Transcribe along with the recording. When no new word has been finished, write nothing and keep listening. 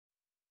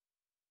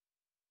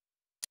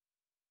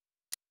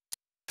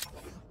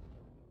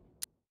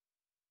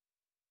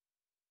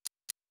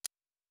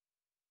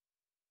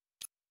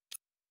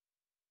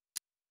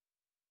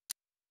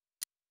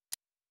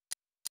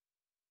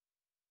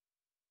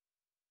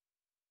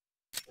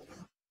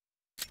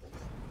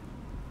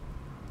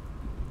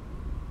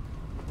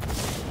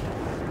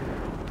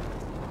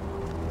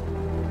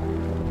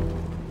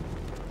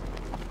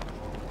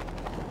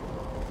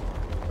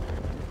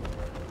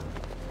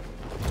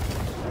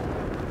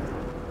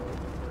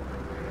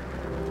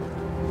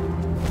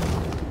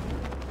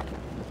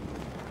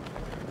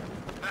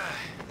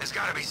There's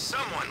gotta be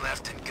someone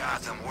left in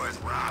Gotham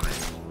worth robbing.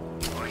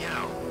 Or, you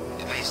know,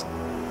 at least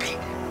beating.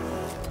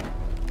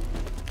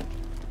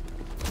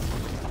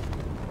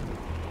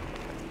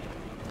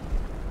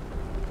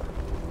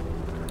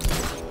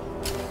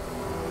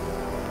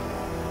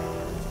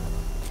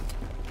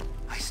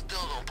 I still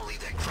don't believe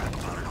that crap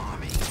about an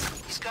army.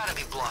 He's gotta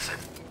be bluffing.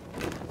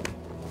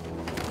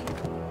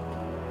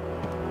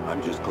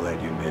 I'm just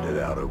glad you made it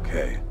out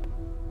okay.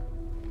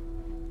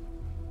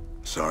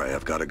 Sorry,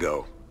 I've gotta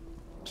go.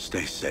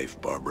 Stay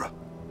safe, Barbara.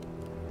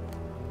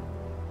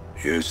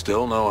 You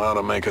still know how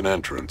to make an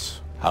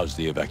entrance. How's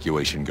the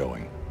evacuation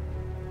going?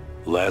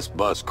 Last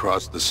bus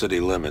crossed the city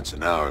limits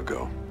an hour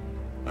ago.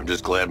 I'm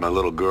just glad my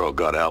little girl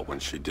got out when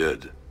she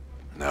did.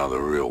 Now the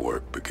real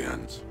work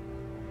begins.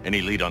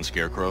 Any lead on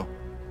Scarecrow?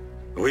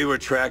 We were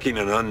tracking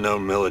an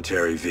unknown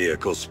military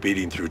vehicle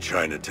speeding through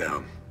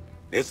Chinatown.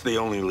 It's the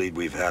only lead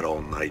we've had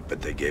all night,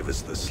 but they gave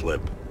us the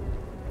slip.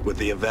 With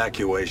the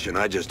evacuation,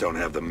 I just don't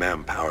have the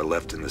manpower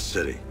left in the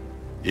city.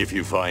 If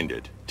you find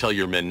it, tell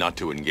your men not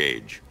to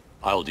engage.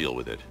 I'll deal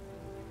with it.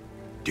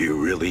 Do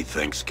you really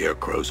think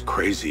Scarecrow's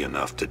crazy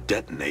enough to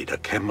detonate a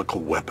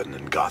chemical weapon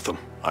in Gotham?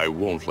 I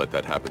won't let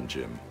that happen,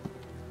 Jim.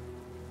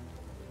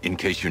 In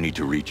case you need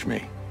to reach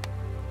me,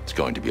 it's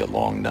going to be a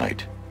long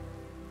night.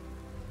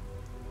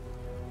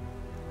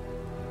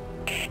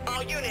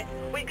 All units,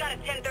 we've got a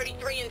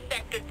 1033 in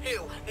Sector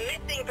 2.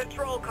 Missing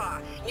patrol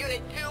car.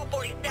 Unit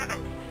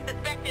 247.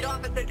 Suspected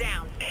officer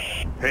down.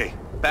 Hey,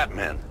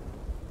 Batman.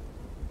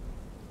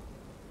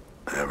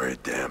 Every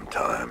damn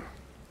time.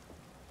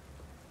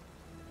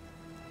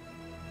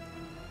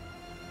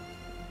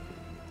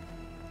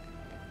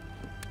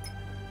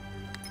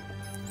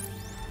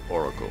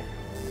 Oracle,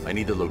 I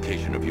need the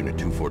location of Unit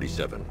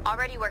 247.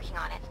 Already working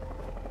on it.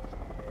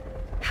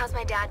 How's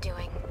my dad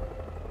doing?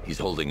 He's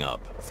holding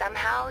up.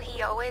 Somehow,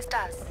 he always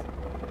does.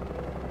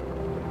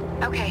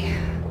 Okay,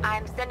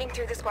 I'm sending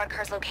through the squad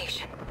car's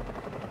location.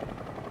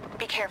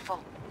 Be careful.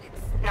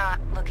 It's not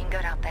looking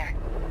good out there.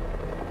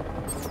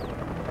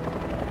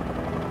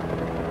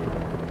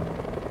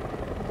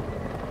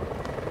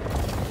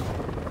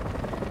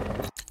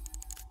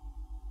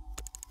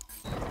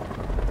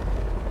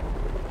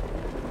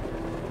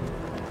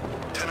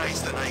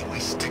 Tonight's the night we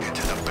stick it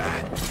to the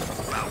bat.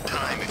 About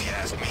time, if you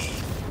ask me.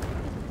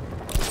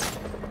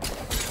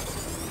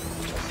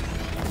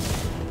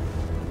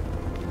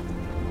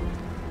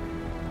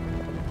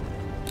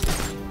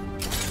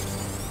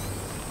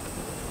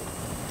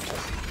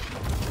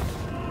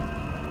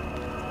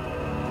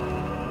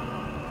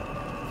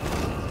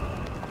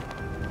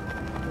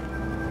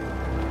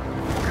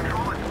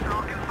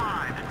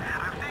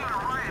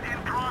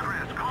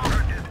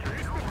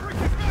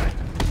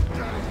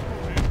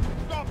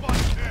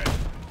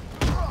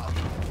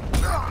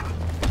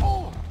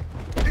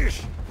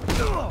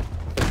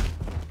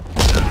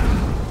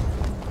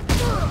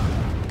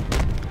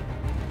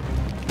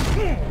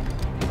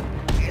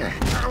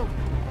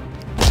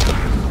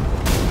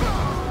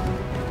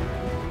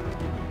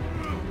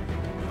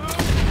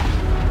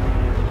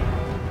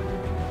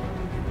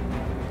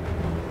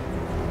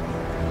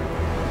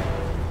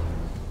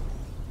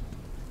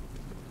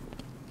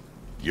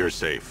 You're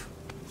safe.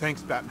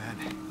 Thanks, Batman.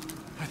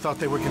 I thought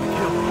they were gonna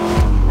kill me.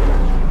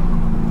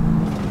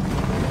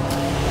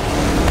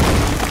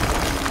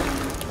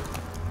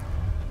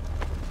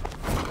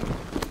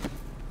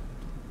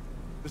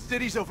 The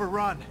city's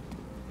overrun.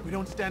 We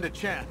don't stand a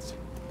chance.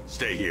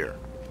 Stay here.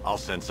 I'll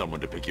send someone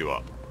to pick you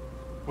up.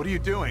 What are you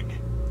doing?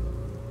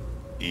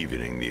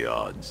 Evening the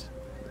odds.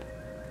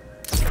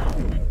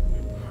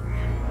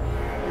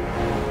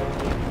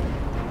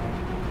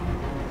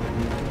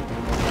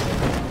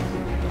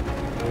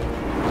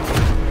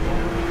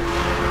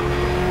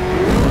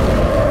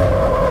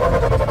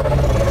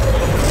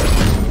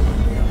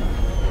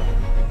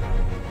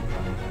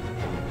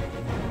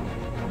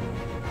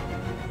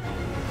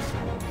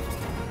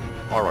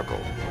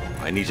 Oracle,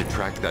 I need to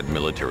track that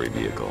military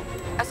vehicle.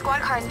 A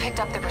squad car has picked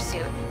up the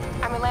pursuit.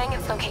 I'm relaying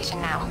its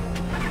location now.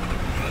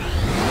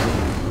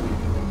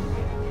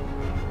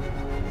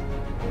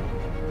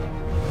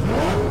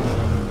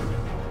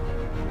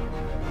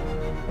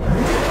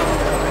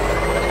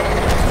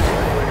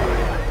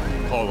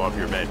 Call off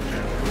your men.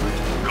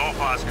 Golf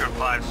Oscar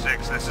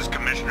 5-6, this is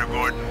Commissioner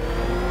Gordon.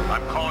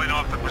 I'm calling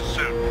off the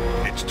pursuit.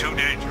 It's too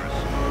dangerous.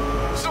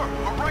 Sir,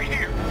 we're right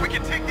here. We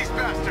can take these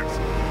bastards.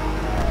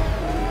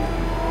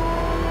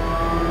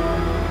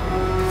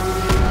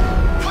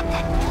 What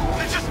the?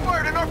 They just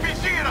fired an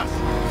RPG at us.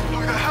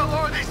 Who the hell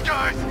are these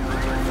guys?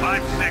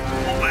 5-6,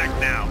 pull back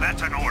now.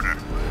 That's an order.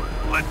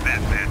 Let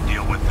Batman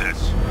deal with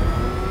this.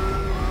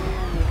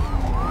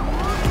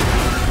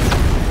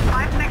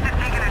 5-6 has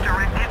taken a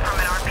direct hit from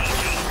an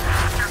RPG.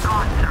 You're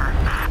gone, sir.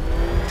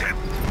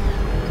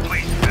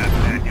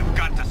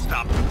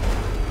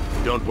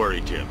 Don't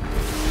worry, Jim.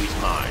 He's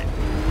mine.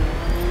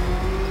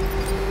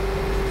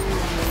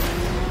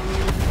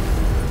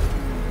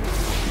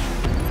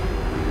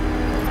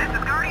 This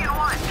is Guardian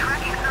 1,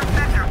 tracking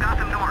suspect or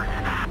Gotham North.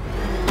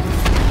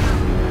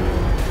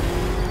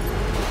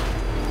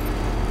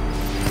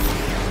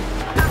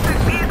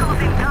 Suspect vehicles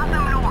in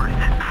Gotham North.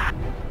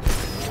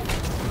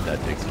 That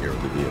takes care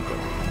of the vehicle.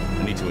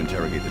 I need to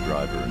interrogate the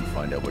driver and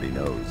find out what he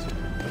knows.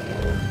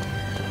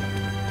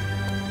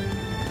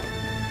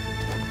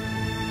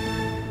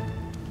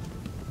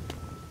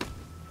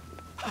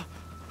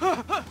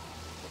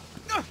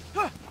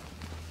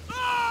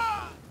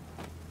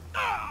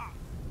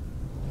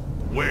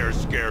 Where's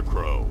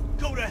Scarecrow?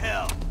 Go to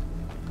hell!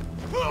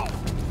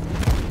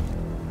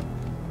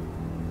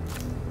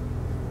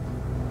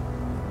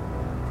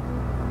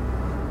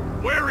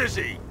 Where is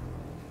he?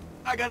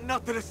 I got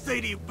nothing to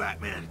say to you,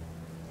 Batman.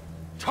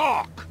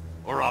 Talk,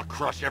 or I'll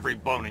crush every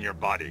bone in your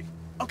body.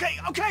 Okay,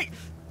 okay!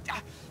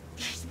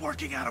 He's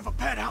working out of a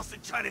penthouse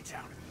in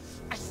Chinatown.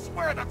 I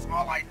swear that's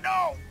all I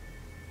know!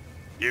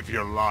 If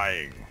you're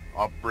lying,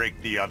 I'll break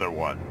the other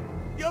one.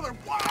 The other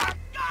one! Ah!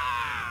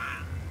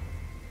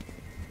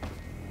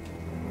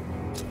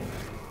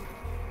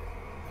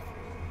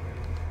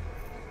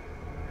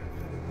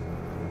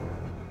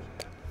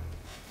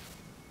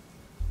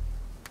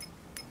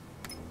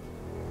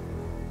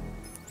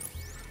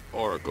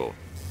 Oracle,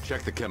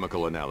 check the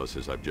chemical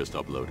analysis I've just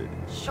uploaded.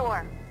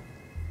 Sure.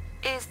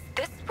 Is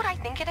this what I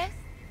think it is?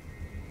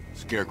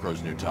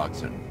 Scarecrow's new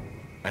toxin.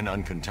 An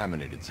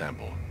uncontaminated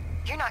sample.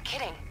 You're not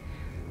kidding.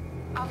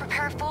 I'll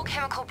prepare a full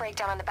chemical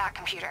breakdown on the back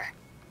computer.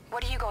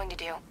 What are you going to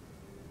do?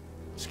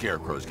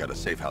 Scarecrow's got a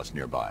safe house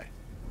nearby.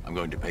 I'm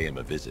going to pay him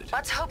a visit.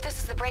 Let's hope this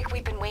is the break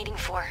we've been waiting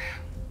for.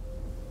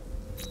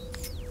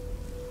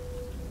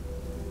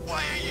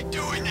 Why are you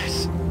doing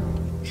this?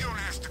 You don't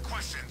ask the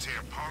questions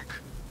here, punk.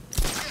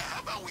 Yeah,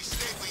 how about we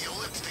staple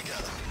your lips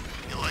together?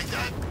 You like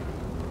that?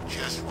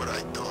 Just what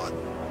I thought.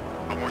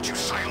 I want you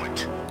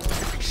silent.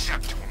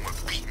 Except when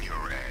we're beating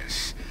your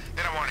ass.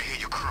 Then I want to hear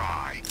you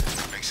cry.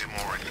 Makes it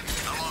more in.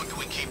 How long do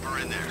we keep her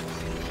in there?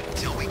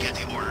 Till we get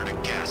the order to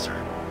gas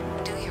her.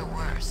 Do your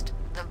worst.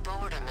 The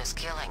boredom is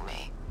killing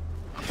me.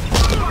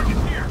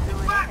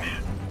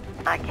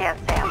 I can't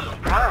say I'm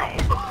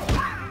surprised.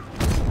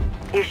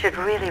 You should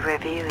really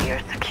review your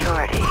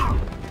security.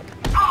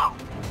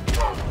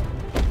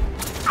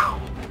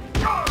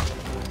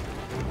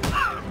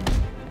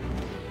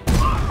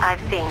 I've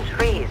seen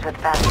trees with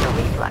faster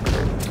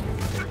reflexes.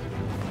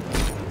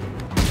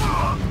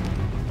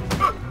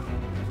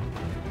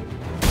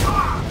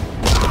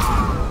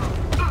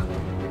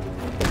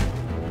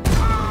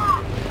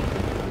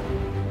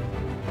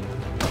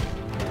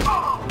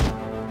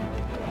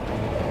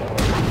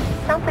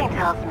 Something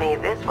tells me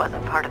this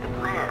wasn't part of the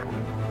plan.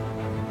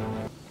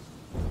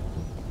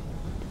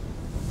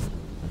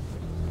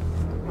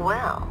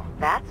 Well,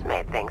 that's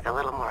made things a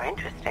little more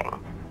interesting.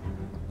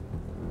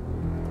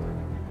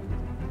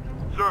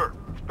 Sir,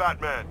 it's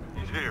Batman.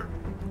 He's here.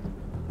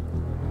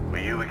 Were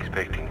you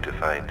expecting to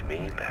find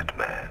me,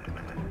 Batman?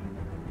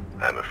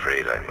 I'm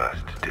afraid I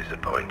must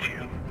disappoint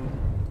you.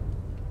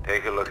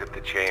 Take a look at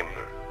the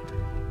chamber.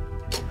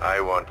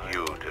 I want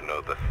you to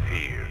know the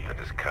fear that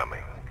is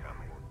coming.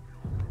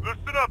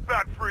 Listen up,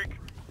 Bat Freak.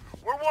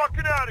 We're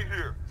walking out of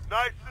here,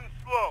 nice and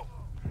slow.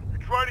 You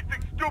try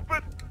anything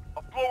stupid,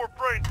 I'll blow her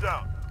brains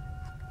out.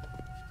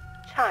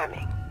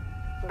 Charming.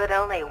 But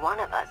only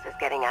one of us is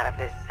getting out of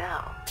this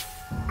cell.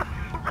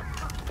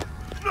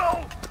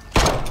 No!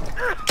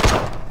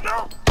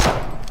 No!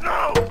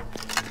 No!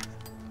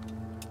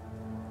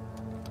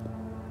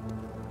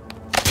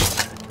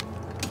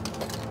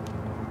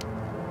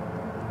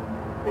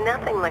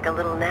 Nothing like a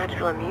little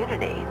natural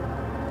immunity.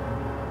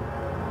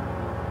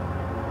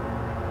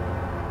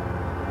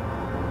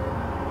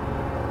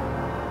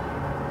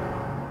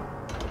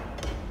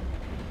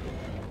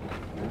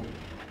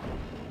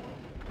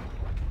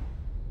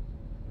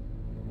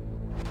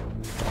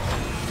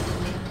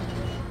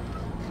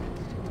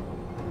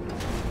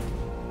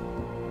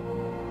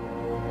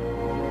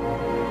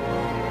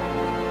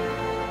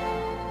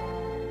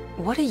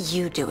 What are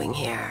you doing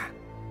here?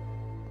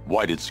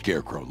 Why did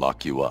Scarecrow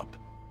lock you up?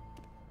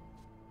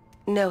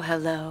 No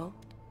hello?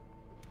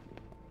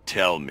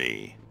 Tell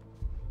me.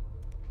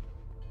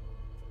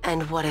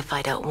 And what if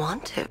I don't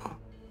want to?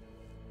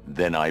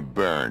 Then I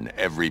burn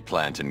every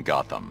plant in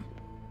Gotham.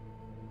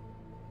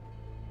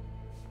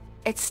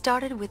 It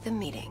started with a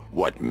meeting.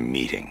 What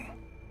meeting?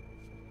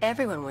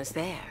 Everyone was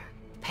there.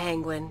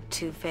 Penguin,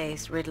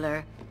 Two-Face,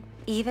 Riddler,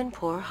 even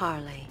poor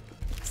Harley.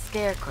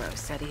 Scarecrow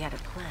said he had a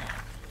plan.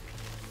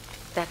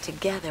 That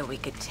together we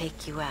could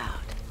take you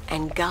out,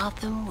 and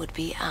Gotham would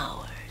be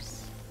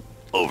ours.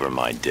 Over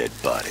my dead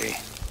body.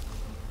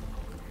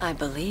 I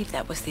believe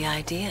that was the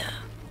idea.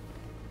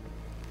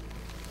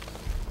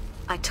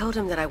 I told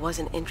him that I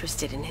wasn't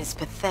interested in his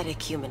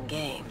pathetic human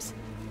games.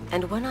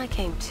 And when I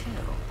came to,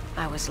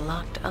 I was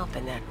locked up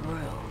in that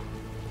room.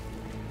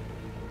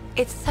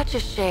 It's such a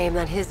shame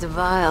that his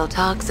vile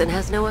toxin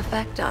has no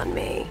effect on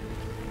me.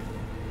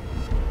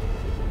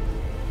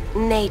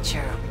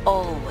 Nature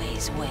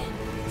always wins.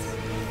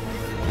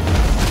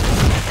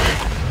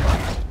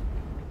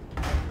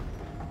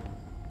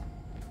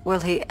 Will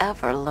he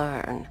ever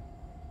learn?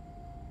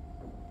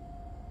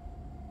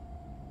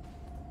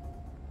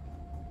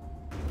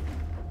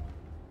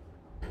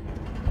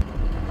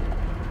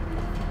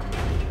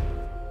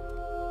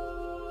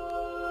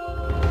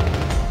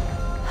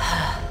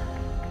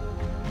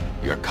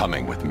 You're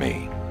coming with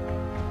me.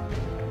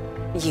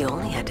 You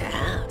only had to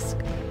ask.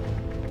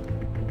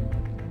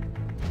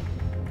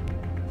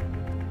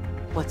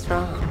 What's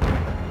wrong?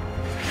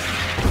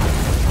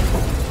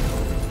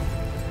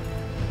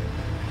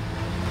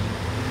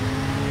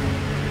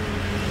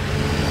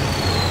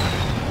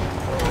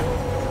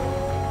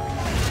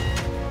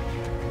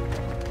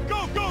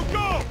 Go, go,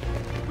 go!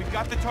 We've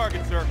got the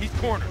target, sir. He's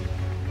cornered.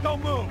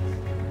 Don't move.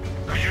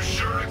 Are you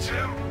sure it's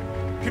him?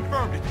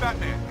 Confirmed, it's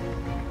Batman.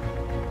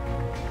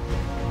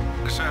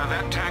 Sir,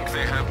 that tank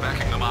they have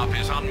backing them up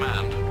is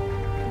unmanned.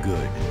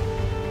 Good.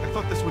 I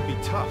thought this would be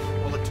tough.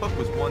 All it took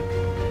was one...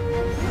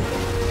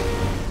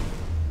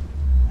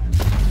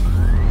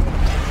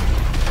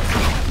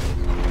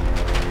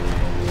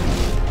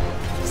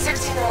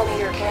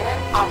 60mm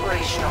cannon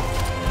operational.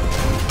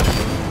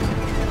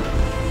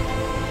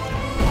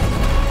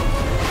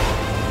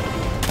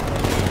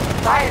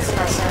 Fire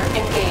suppressor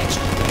engaged.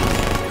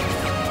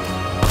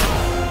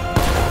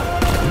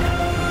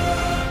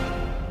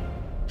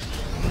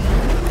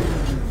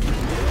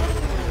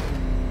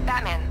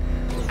 Batman,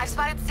 I've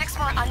spotted 6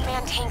 more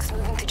unmanned tanks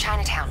moving through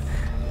Chinatown.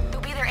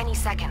 They'll be there any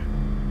second.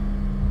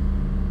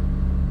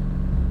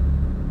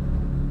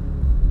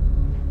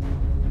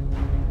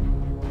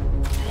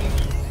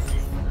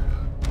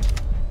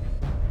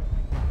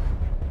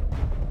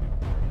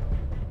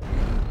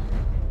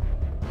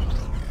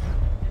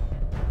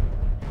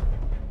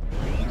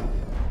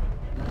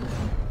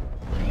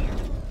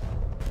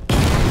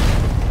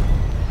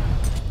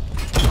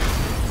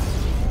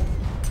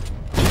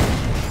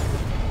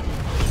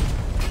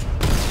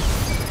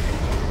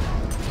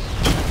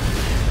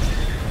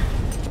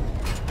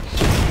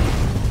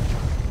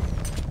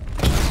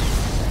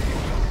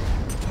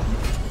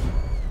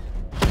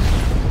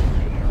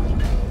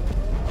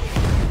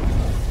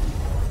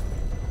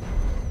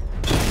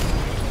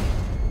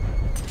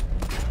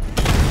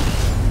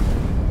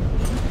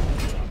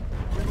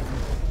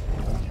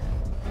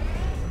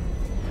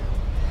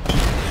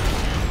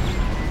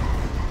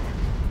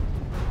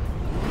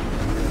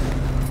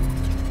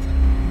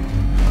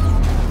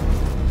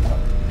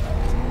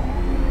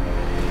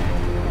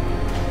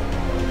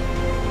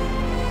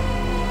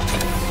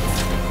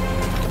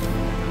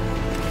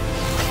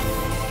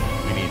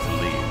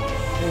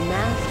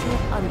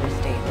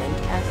 Understatement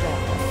as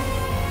ever.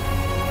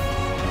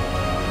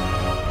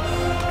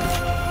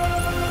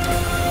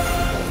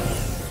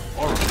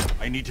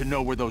 Alright, I need to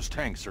know where those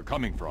tanks are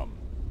coming from.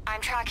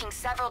 I'm tracking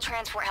several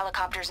transport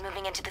helicopters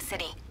moving into the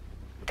city.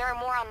 There are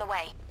more on the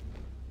way.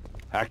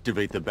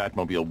 Activate the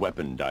Batmobile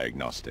weapon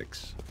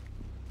diagnostics.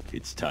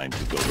 It's time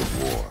to go to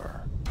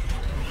war.